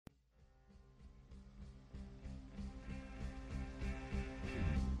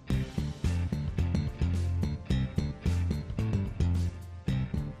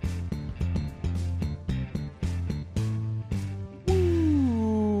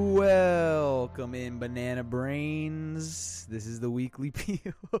Welcome in, banana brains. This is the weekly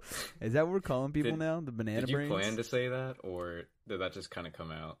peel. Is that what we're calling people now? The banana brains? Did you plan to say that, or did that just kind of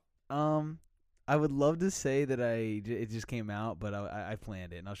come out? I would love to say that it just came out, but I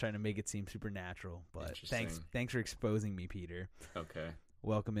planned it, and I was trying to make it seem supernatural. But thanks for exposing me, Peter. Okay.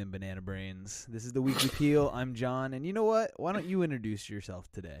 Welcome in, banana brains. This is the weekly peel. I'm John, and you know what? Why don't you introduce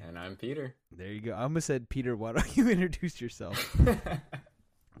yourself today? And I'm Peter. There you go. I almost said, Peter, why don't you introduce yourself?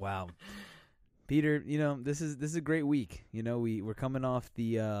 Wow, Peter. You know, this is a great week. You know, we're coming off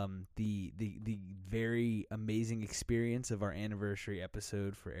the very amazing experience of our anniversary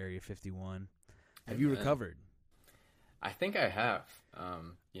episode for Area 51. Have you recovered? I think I have.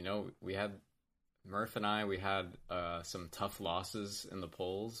 You know, we had Murph and I. We had some tough losses in the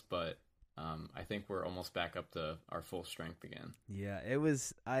polls, but I think we're almost back up to our full strength again. Yeah, it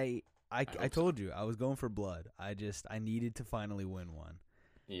was. I told you I was going for blood. I needed to finally win one.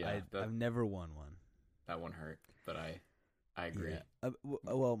 Yeah, I've never won one. That one hurt, but I agree. Yeah.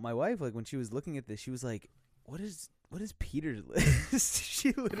 Well, my wife, like when she was looking at this, she was like, "What is Peter's list?"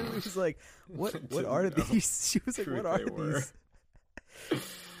 She literally was like, "What are these?" She was like, "What are these?"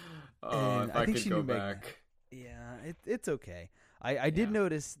 Oh, if I could go back. Yeah, it's okay. I did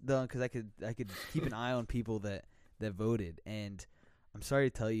notice though, because I could keep an eye on people that voted, and I'm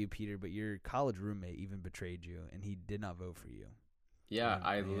sorry to tell you, Peter, but your college roommate even betrayed you, and he did not vote for you. Yeah,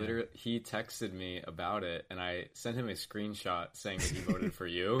 literally, he texted me about it, and I sent him a screenshot saying that he voted for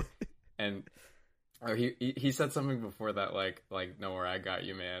you, and he said something before that, like, no worry, I got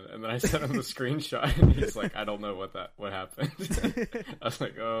you, man. And then I sent him the screenshot, and he's like, I don't know what happened. I was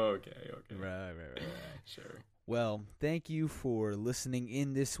like, oh, okay. Right. Sure. Well, thank you for listening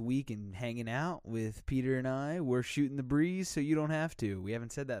in this week and hanging out with Peter and I. We're shooting the breeze, so you don't have to. We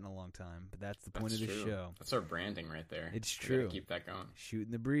haven't said that in a long time, but that's the point of the show. That's our branding right there. It's true. Keep that going.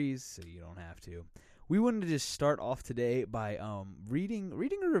 Shooting the breeze, so you don't have to. We wanted to just start off today by reading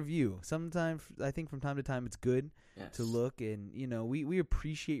a review. Sometimes, I think from time to time, it's good to look. And, you know, we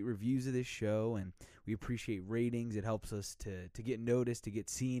appreciate reviews of this show, and we appreciate ratings. It helps us to get noticed, to get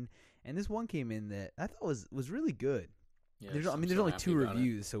seen. And this one came in that I thought was really good. Yeah, there's only 2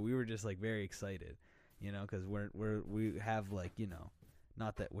 reviews, so we were just like very excited, you know, because we have like, you know,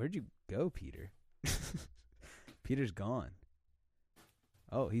 not that. Where'd you go, Peter? Peter's gone.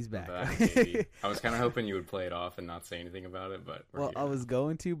 Oh, he's back. I was kind of hoping you would play it off and not say anything about it, but I was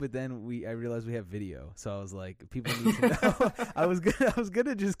going to, but then I realized we have video, so I was like, people need to know. I was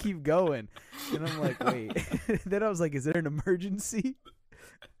gonna just keep going, and I'm like, wait. Then I was like, is there an emergency?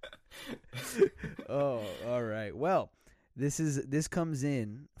 Oh, all right. Well, this comes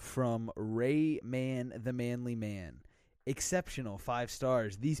in from Ray Man, the Manly Man. Exceptional, 5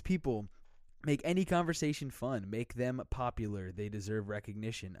 stars. These people make any conversation fun. Make them popular. They deserve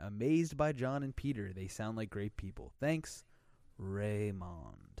recognition. Amazed by John and Peter. They sound like great people. Thanks,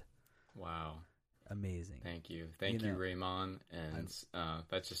 Raymond. Wow. Amazing. Thank you, Raymond. And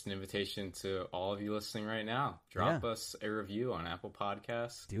that's just an invitation to all of you listening right now. Drop us a review on Apple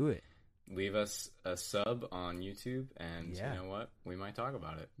Podcasts. Do it. Leave us a sub on YouTube, and you know what? We might talk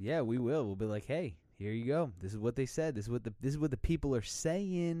about it. Yeah, we will. We'll be like, hey, here you go. This is what they said. This is what the people are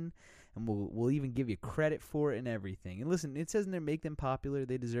saying, and we'll even give you credit for it and everything. And listen, it says in there, make them popular.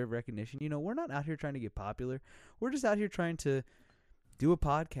 They deserve recognition. You know, we're not out here trying to get popular. We're just out here trying to do a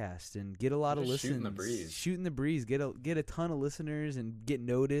podcast and get a lot of listens. Shooting the breeze. Get a ton of listeners and get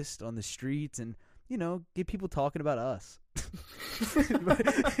noticed on the streets, and you know, get people talking about us.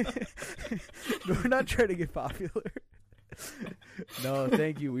 We're not trying to get popular. No,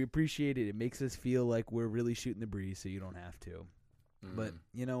 thank you. We appreciate it. It makes us feel like we're really shooting the breeze, so you don't have to. But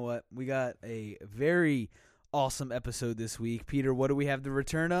you know what? We got a very awesome episode this week. Peter, what do we have the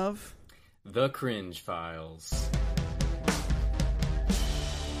return of? The Cringe Files.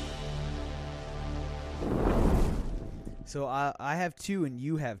 So I have 2 and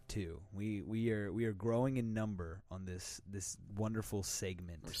you have 2. We are growing in number on this wonderful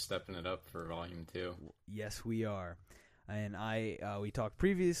segment. We're stepping it up for volume 2. Yes, we are. And we talked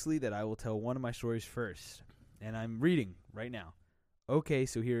previously that I will tell one of my stories first, and I'm reading right now. Okay,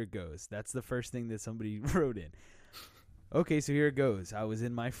 so here it goes. That's the first thing that somebody wrote in. Okay, so here it goes. I was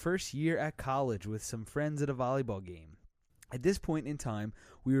in my first year at college with some friends at a volleyball game. At this point in time,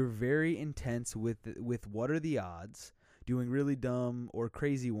 we were very intense with what are the odds, doing really dumb or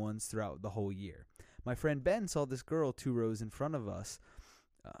crazy ones throughout the whole year. My friend Ben saw this girl 2 rows in front of us.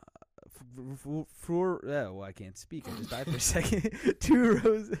 I can't speak. I just died for a second.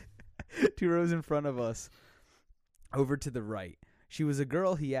 2 rows in front of us, over to the right. She was a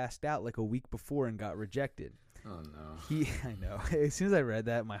girl he asked out like a week before and got rejected. Oh no. I know. As soon as I read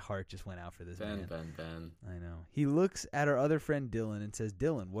that, my heart just went out for this man. Ben. I know. He looks at our other friend Dylan and says,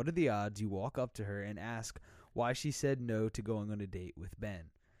 Dylan, what are the odds you walk up to her and ask why she said no to going on a date with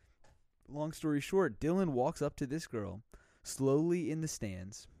Ben? Long story short, Dylan walks up to this girl, slowly in the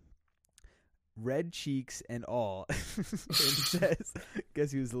stands, red cheeks and all, and says,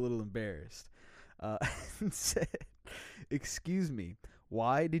 guess he was a little embarrassed, and said, excuse me,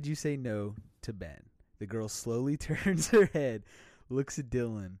 why did you say no to Ben? The girl slowly turns her head, looks at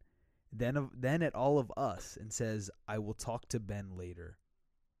Dylan, then at all of us, and says, I will talk to Ben later.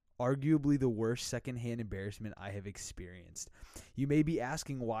 Arguably the worst secondhand embarrassment I have experienced. You may be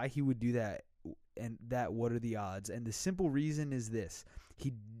asking why he would do that, and that what are the odds? And the simple reason is this.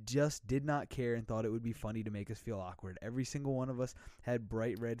 He just did not care and thought it would be funny to make us feel awkward. Every single one of us had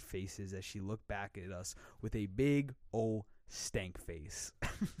bright red faces as she looked back at us with a big old stank face.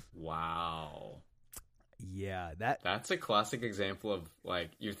 Wow. Yeah, that's a classic example of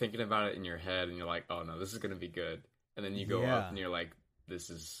like you're thinking about it in your head and you're like, oh no, this is gonna be good, and then you go up and you're like, this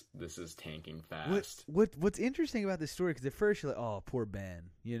is tanking fast. What's interesting about this story? Because at first you're like, oh, poor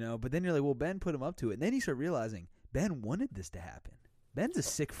Ben, but then you're like, well, Ben put him up to it, and then you start realizing Ben wanted this to happen. Ben's a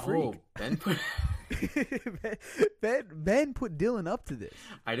sick freak. Oh, Ben put Ben put Dylan up to this.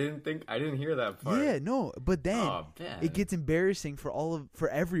 I didn't hear that part. Yeah, no, but then it gets embarrassing for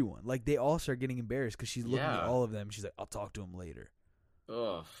everyone. Like they all start getting embarrassed because she's looking at all of them. She's like, I'll talk to him later.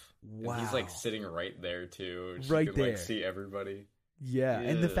 Ugh. Wow. And he's like sitting right there too. She right can, there. Like see everybody. Yeah,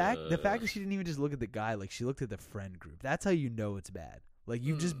 and the fact that she didn't even just look at the guy, like she looked at the friend group. That's how you know it's bad. Like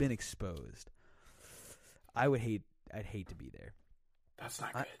you've just been exposed. I'd hate to be there. That's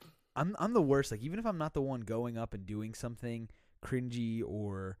not good. I'm the worst. Like even if I'm not the one going up and doing something cringy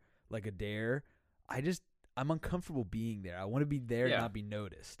or like a dare, I'm uncomfortable being there. I want to be there and not be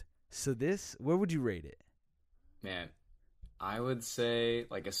noticed. So where would you rate it? Man, I would say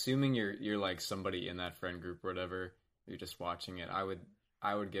like assuming you're like somebody in that friend group or whatever, you're just watching it. I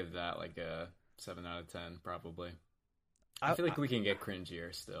would give that like a 7 out of 10 probably. I feel like we can get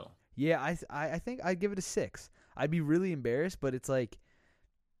cringier still. Yeah, I think I'd give it a 6. I'd be really embarrassed, but it's like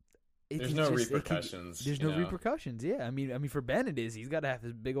there's no repercussions. There's no repercussions. Yeah, I mean, for Ben it is. He's got to have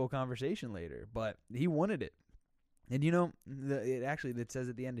this big old conversation later, but he wanted it. And it says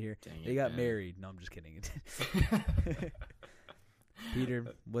at the end here they got married. No, I'm just kidding. Peter,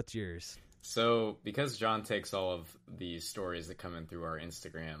 what's yours? So, because John takes all of these stories that come in through our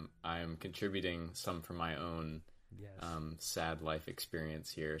Instagram, I'm contributing some from my own sad life experience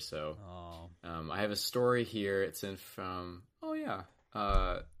here. So, I have a story here. It's in from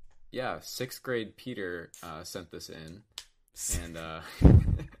 6th grade Peter sent this in, and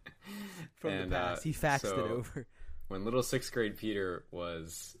from the past, he faxed it over. When little 6th grade Peter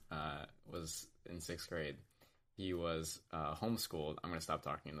was in 6th grade, he was homeschooled. I'm gonna stop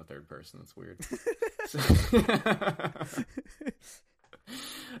talking in the third person. That's weird.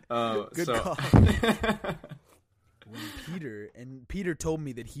 Good call. Peter told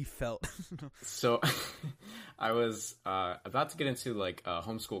me that he felt. So I was about to get into like a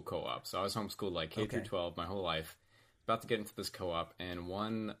homeschool co-op. So I was homeschooled like K through 12 my whole life. About to get into this co-op, and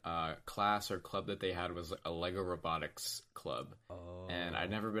one class or club that they had was a Lego robotics club. Oh. And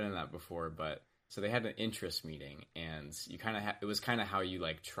I'd never been in that before, but so they had an interest meeting, and you kind of it was kind of how you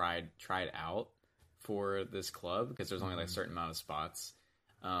like tried out for this club because there's only like a certain amount of spots.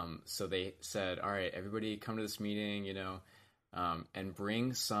 So they said, all right, everybody come to this meeting, and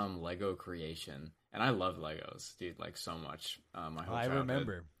bring some Lego creation. And I love Legos, dude, like so much. My whole childhood,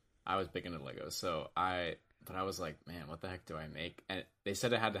 remember. I was big into Legos. But I was like, man, what the heck do I make? And they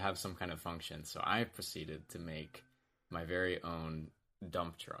said it had to have some kind of function. So I proceeded to make my very own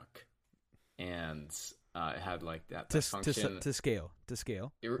dump truck. And it had like that function. To scale,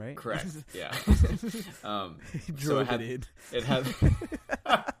 right? Correct, yeah. Drove it in. It had...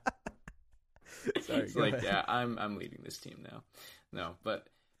 Sorry, it's like, yeah, I'm leading this team now. No, but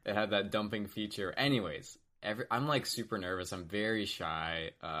it had that dumping feature. Anyways, I'm like super nervous. I'm very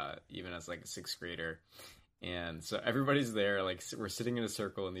shy, even as like a 6th grader. And so everybody's there, like we're sitting in a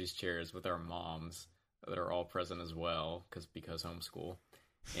circle in these chairs with our moms that are all present as well, because homeschool.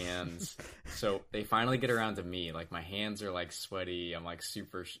 And so they finally get around to me. Like my hands are like sweaty.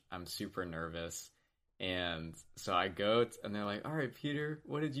 I'm super nervous. And so I go and they're like, all right, Peter,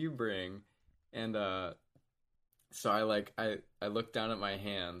 what did you bring? And so I look down at my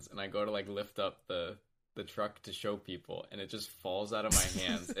hands and I go to like lift up the truck to show people, and it just falls out of my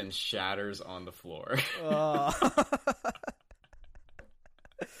hands and shatters on the floor. All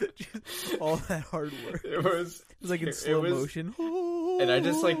that hard work. It was like in slow motion. And I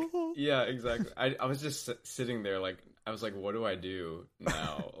just like no. Yeah, exactly. I was just sitting there, like, I was like, what do I do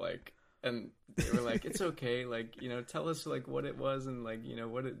now? Like, and they were like, it's okay. Like, tell us, like, what it was and, like,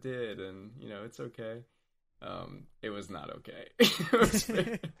 what it did. And, it's okay. It was not okay. It was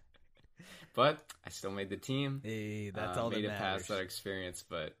but I still made the team. Hey, that's all that matters. Made it matters. past that experience,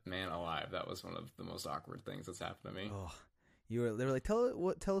 but man alive, that was one of the most awkward things that's happened to me. Oh, they were like,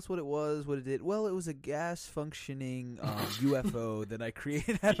 tell us what it was, what it did. Well, it was a gas functioning UFO that I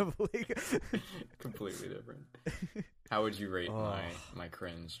created out of like completely different. How would you rate my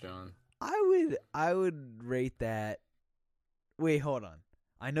cringe, John? I would rate that. Wait, hold on.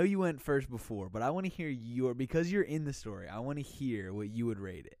 I know you went first before, but I want to hear because you're in the story. I want to hear what you would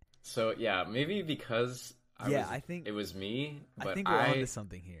rate it. So yeah, maybe because I think it was me. But I think we're onto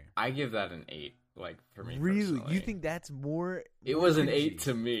something here. I give that an 8. Like for me, really, personally. You think that's more? It was an 8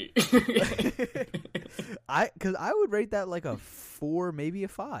 to me. Because I would rate that like a 4, maybe a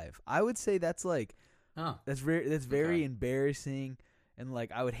 5. I would say that's like, that's very embarrassing. And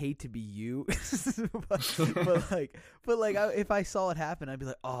like, I would hate to be you, but like, if I saw it happen, I'd be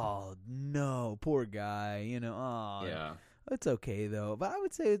like, oh no, poor guy, Oh, yeah, it's okay though. But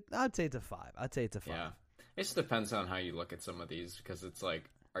I'd say it's a 5. I'd say it's a 5. Yeah, it just depends on how you look at some of these, because it's like,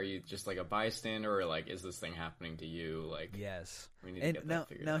 are you just like a bystander, or like, is this thing happening to you? Like, yes. We need to get that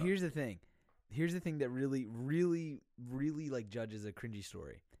figured out. Now here's the thing. Here's the thing that really, really, really like judges a cringy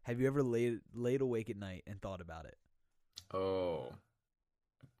story. Have you ever laid awake at night and thought about it? Oh.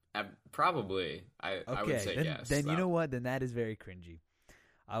 Probably. I would say yes. Then you know what? Then that is very cringy.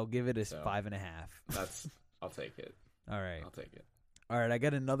 I'll give it a 5.5. I'll take it. All right. I'll take it. All right. I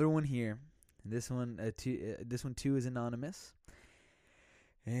got another one here. This one too is anonymous.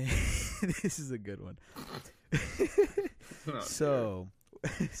 This is a good one. So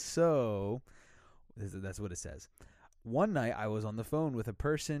that's what it says. One night I was on the phone with a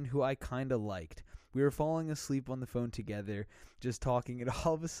person who I kind of liked. We were falling asleep on the phone together, just talking, and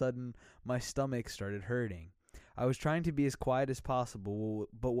all of a sudden, my stomach started hurting. I was trying to be as quiet as possible,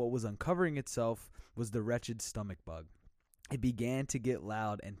 but what was uncovering itself was the wretched stomach bug. It began to get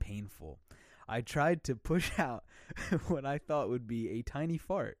loud and painful. I tried to push out what I thought would be a tiny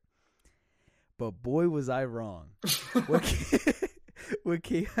fart. But boy, was I wrong. What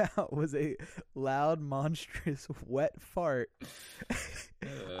came out was a loud, monstrous, wet fart.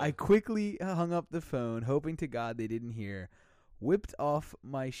 I quickly hung up the phone, hoping to God they didn't hear, whipped off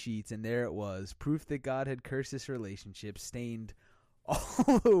my sheets, and there it was, proof that God had cursed this relationship, stained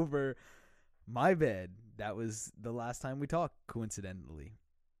all over my bed. That was the last time we talked, coincidentally.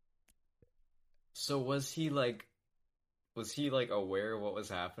 So was he like aware of what was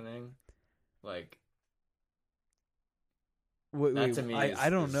happening? Like, that to me I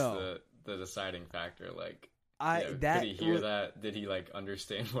don't know. The deciding factor. Like, could he hear that? Did he like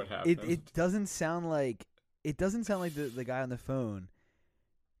understand what happened? It doesn't sound like the guy on the phone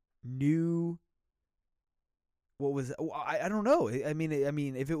knew what was. I don't know. I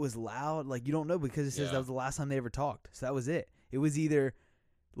mean, if it was loud, like, you don't know, because it says that was the last time they ever talked. So that was it. It was either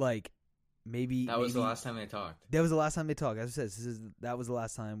like maybe that was the last time they talked. That was the last time they talked. As I said, that was the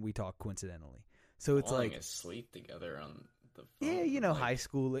last time we talked, coincidentally. So it's falling like asleep together on the yeah, phone. like, high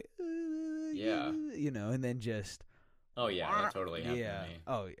school, like, yeah, and then just that totally happened to me.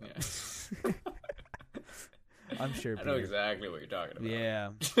 Oh yeah. I'm sure. I know exactly what you're talking about. Yeah,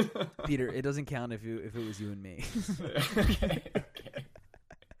 Peter, it doesn't count if it was you and me. Okay.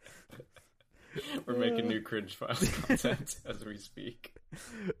 We're making new Cringe Files content as we speak.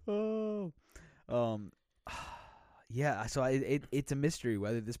 Yeah. So it's a mystery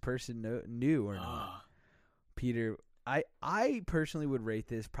whether this person knew or not. Peter, I personally would rate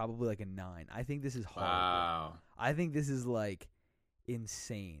this probably like a 9. I think this is horrible. Wow. I think this is like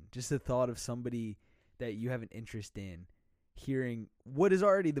insane. Just the thought of somebody that you have an interest in hearing what is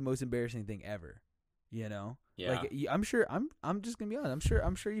already the most embarrassing thing ever. Yeah. Like, I'm sure. I'm just gonna be honest.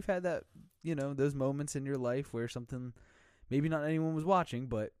 I'm sure you've had that. Those moments in your life where something, maybe not anyone was watching,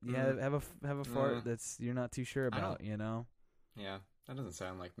 but you have a fart that's you're not too sure about. Yeah, that doesn't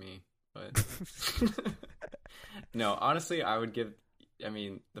sound like me, but no. Honestly, I would give. I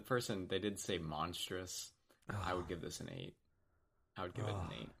mean, the person, they did say monstrous. I would give this an 8. I would give it an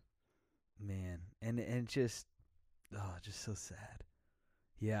 8. Man, and just so sad.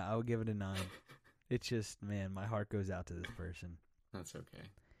 Yeah, I would give it a 9. It's just, man, my heart goes out to this person. That's okay.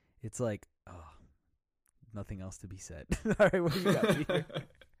 It's like, nothing else to be said. All right, what do you got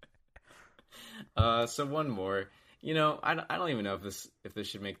here? So one more. I don't even know if this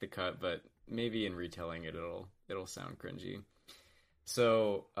should make the cut, but maybe in retelling it, it'll sound cringy.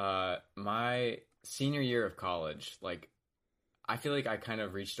 So, my senior year of college, like, I feel like I kind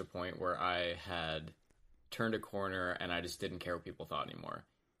of reached a point where I had turned a corner and I just didn't care what people thought anymore.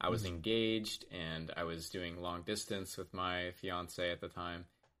 I was engaged and I was doing long distance with my fiance at the time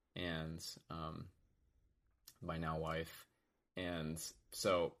and my now wife. And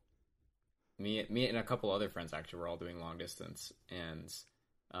so me and a couple other friends actually were all doing long distance. And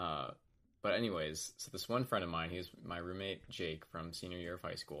but anyways, so this one friend of mine, he's my roommate Jake from senior year of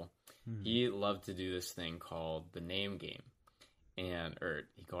high school. He loved to do this thing called the name game. Or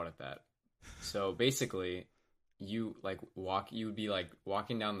he called it that. So basically, you would be like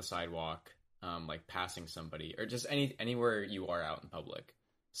walking down the sidewalk, like passing somebody, or just anywhere you are out in public.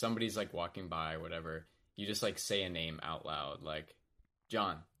 Somebody's like walking by, or whatever. You just like say a name out loud, like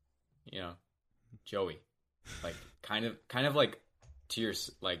John, Joey, like kind of like to your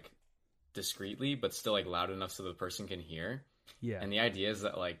like discreetly, but still like loud enough so the person can hear. Yeah. And the idea is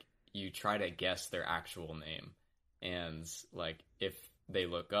that like you try to guess their actual name. And like if they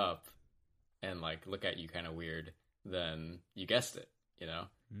look up and like look at you kind of weird, then you guessed it,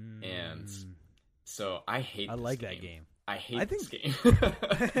 And so I hate this like game. that game. I hate this game.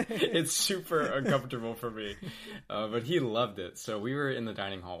 It's super uncomfortable for me. But he loved it. So we were in the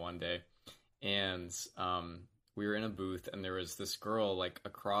dining hall one day and we were in a booth and there was this girl like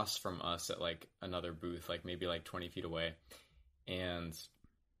across from us at like another booth, like maybe like 20 feet away. And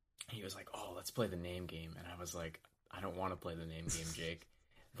he was like, "Oh, let's play the name game." And I was like, "I don't want to play the name game, Jake."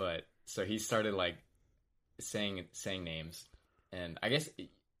 But so he started like saying names, and I guess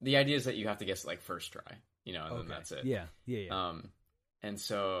the idea is that you have to guess like first try, and then that's it. Yeah. And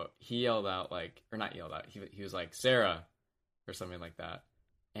so he yelled out or not yelled out. He was like Sarah, or something like that.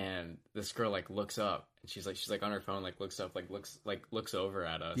 And this girl like looks up, and she's like on her phone, like looks up, looks over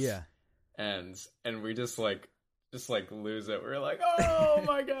at us. Yeah. And we just lose it. We're like, oh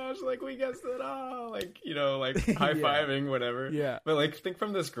my gosh, like we guessed it all, like high-fiving, whatever. Yeah. But like think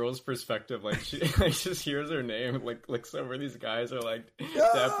from this girl's perspective, like she like just hears her name, like looks over, these guys are like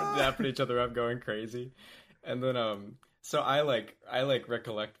dapping each other up, going crazy. And then so I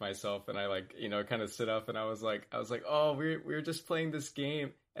recollect myself and I kind of sit up and I was like, oh, we were just playing this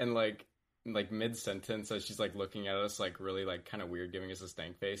game. And like mid-sentence as she's like looking at us like really like kind of weird, giving us a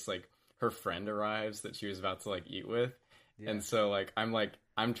stank face, like her friend arrives that she was about to like eat with. Yeah. And so like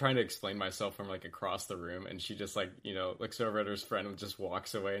I'm trying to explain myself from like across the room, and she just like looks over at her friend and just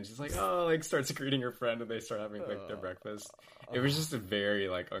walks away, and she's like, oh, like starts greeting her friend, and they start having like their breakfast. It was just very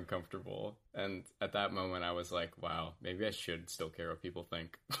like uncomfortable, and at that moment I was like, wow, maybe I should still care what people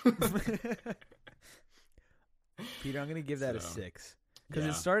think. Peter, I'm gonna give that a 6 because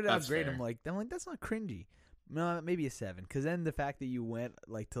it started out great. Fair. I'm like that's not cringy. No, maybe a 7. Because then the fact that you went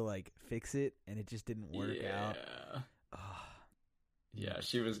to fix it and it just didn't work out. Yeah,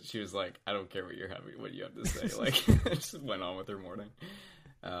 she was like, I don't care what you have to say. Like, just went on with her morning.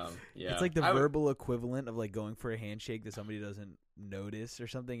 Yeah, it's like the verbal equivalent of like going for a handshake that somebody doesn't notice or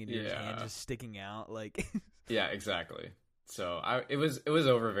something, and your hand just sticking out. Like, yeah, exactly. So it was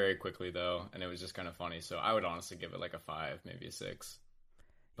over very quickly though, and it was just kind of funny. So I would honestly give it like a 5, maybe a 6.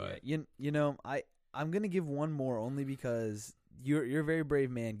 But yeah, I'm gonna give one more only because you're a very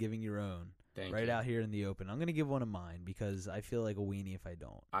brave man giving your own out here in the open. I'm gonna give one of mine because I feel like a weenie if I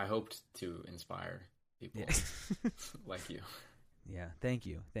don't. I hoped to inspire people like you. Yeah, thank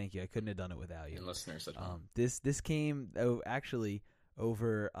you. I couldn't have done it without you. And listeners at home. This came actually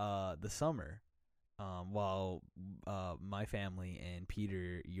over the summer, while my family and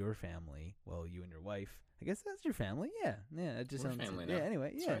Peter, your family, well, you and your wife. I guess that's your family. Yeah. It just sounds family now. Yeah.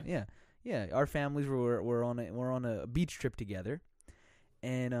 Anyway, yeah. Our families were on a beach trip together,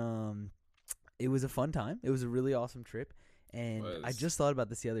 and it was a fun time. It was a really awesome trip, and I just thought about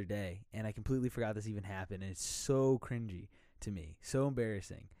this the other day, and I completely forgot this even happened. And it's so cringy to me, so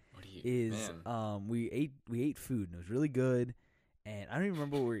embarrassing. We ate food and it was really good, and I don't even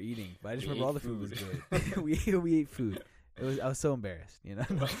remember what we were eating, but I just remember all the food was good. we ate food. I was so embarrassed,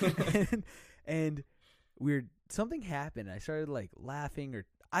 and something happened. I started like laughing, or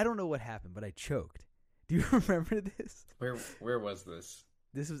I don't know what happened, but I choked. Do you remember this? Where was this?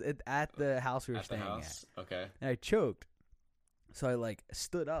 This was at the house we were staying at. Okay. And I choked, so I like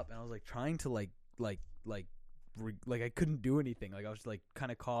stood up and I was like trying to like I couldn't do anything. Like I was like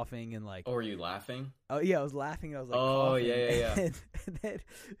kind of coughing and like. Oh, were you laughing? Oh yeah, I was laughing and I was like. Oh coughing. yeah. And then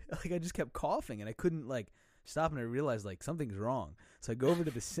like I just kept coughing and I couldn't like stop, and I realized like something's wrong. So I go over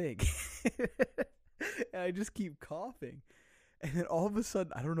to the sink and I just keep coughing, and then all of a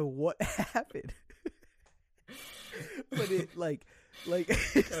sudden I don't know what happened, but it like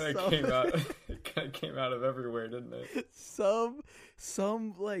it kind of came out of everywhere, didn't it?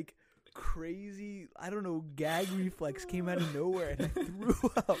 Some like crazy, I don't know, gag reflex came out of nowhere and I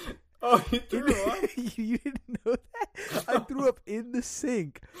threw up. Oh, you threw up? You didn't know that? I threw up in the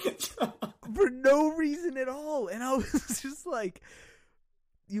sink for no reason at all, and I was just like,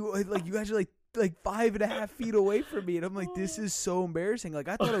 you guys are like 5.5 feet away from me, and I'm like, this is so embarrassing. Like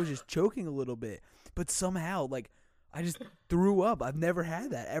I thought I was just choking a little bit, but somehow like I just threw up. I've never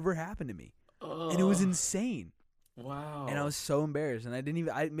had that ever happen to me, and it was insane. Wow. And I was so embarrassed, and I didn't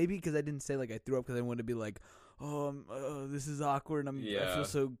even. Maybe because I didn't say like I threw up because I wanted to be like, oh, this is awkward. I feel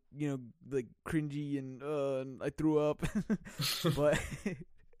so like cringy, and I threw up. But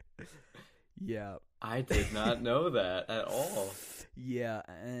yeah, I did not know that at all. Yeah,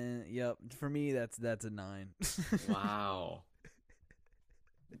 and yep. For me, that's a 9. Wow.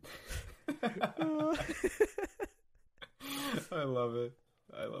 I love it.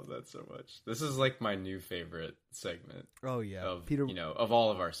 I love that so much. This is like my new favorite segment. Oh yeah, of, Peter. Of all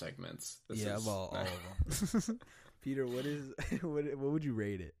of our segments. Of all of them. Peter, what would you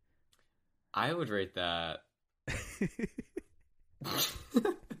rate it? I would rate that.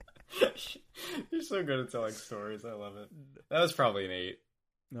 You're so good at telling stories. I love it. That was probably an 8.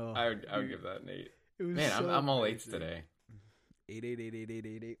 No, I would give that an 8. Man, so I'm all 8s today.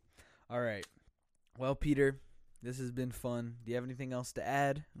 8. All right. Well, Peter, this has been fun. Do you have anything else to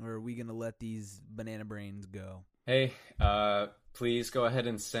add, or are we gonna let these banana brains go? Hey, please go ahead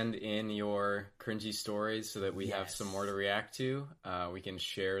and send in your cringy stories so that we have some more to react to. We can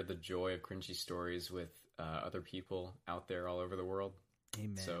share the joy of cringy stories with other people out there all over the world.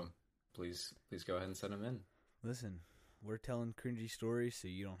 Amen. So please go ahead and send them in. Listen, we're telling cringy stories, so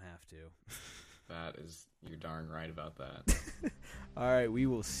you don't have to. You're darn right about that. All right, we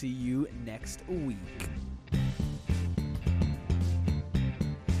will see you next week.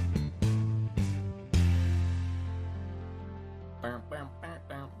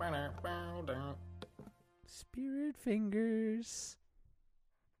 Spirit fingers.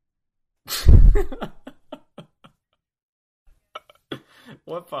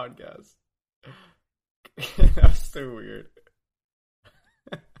 What podcast? That's so weird.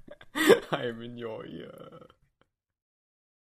 I am in your ear.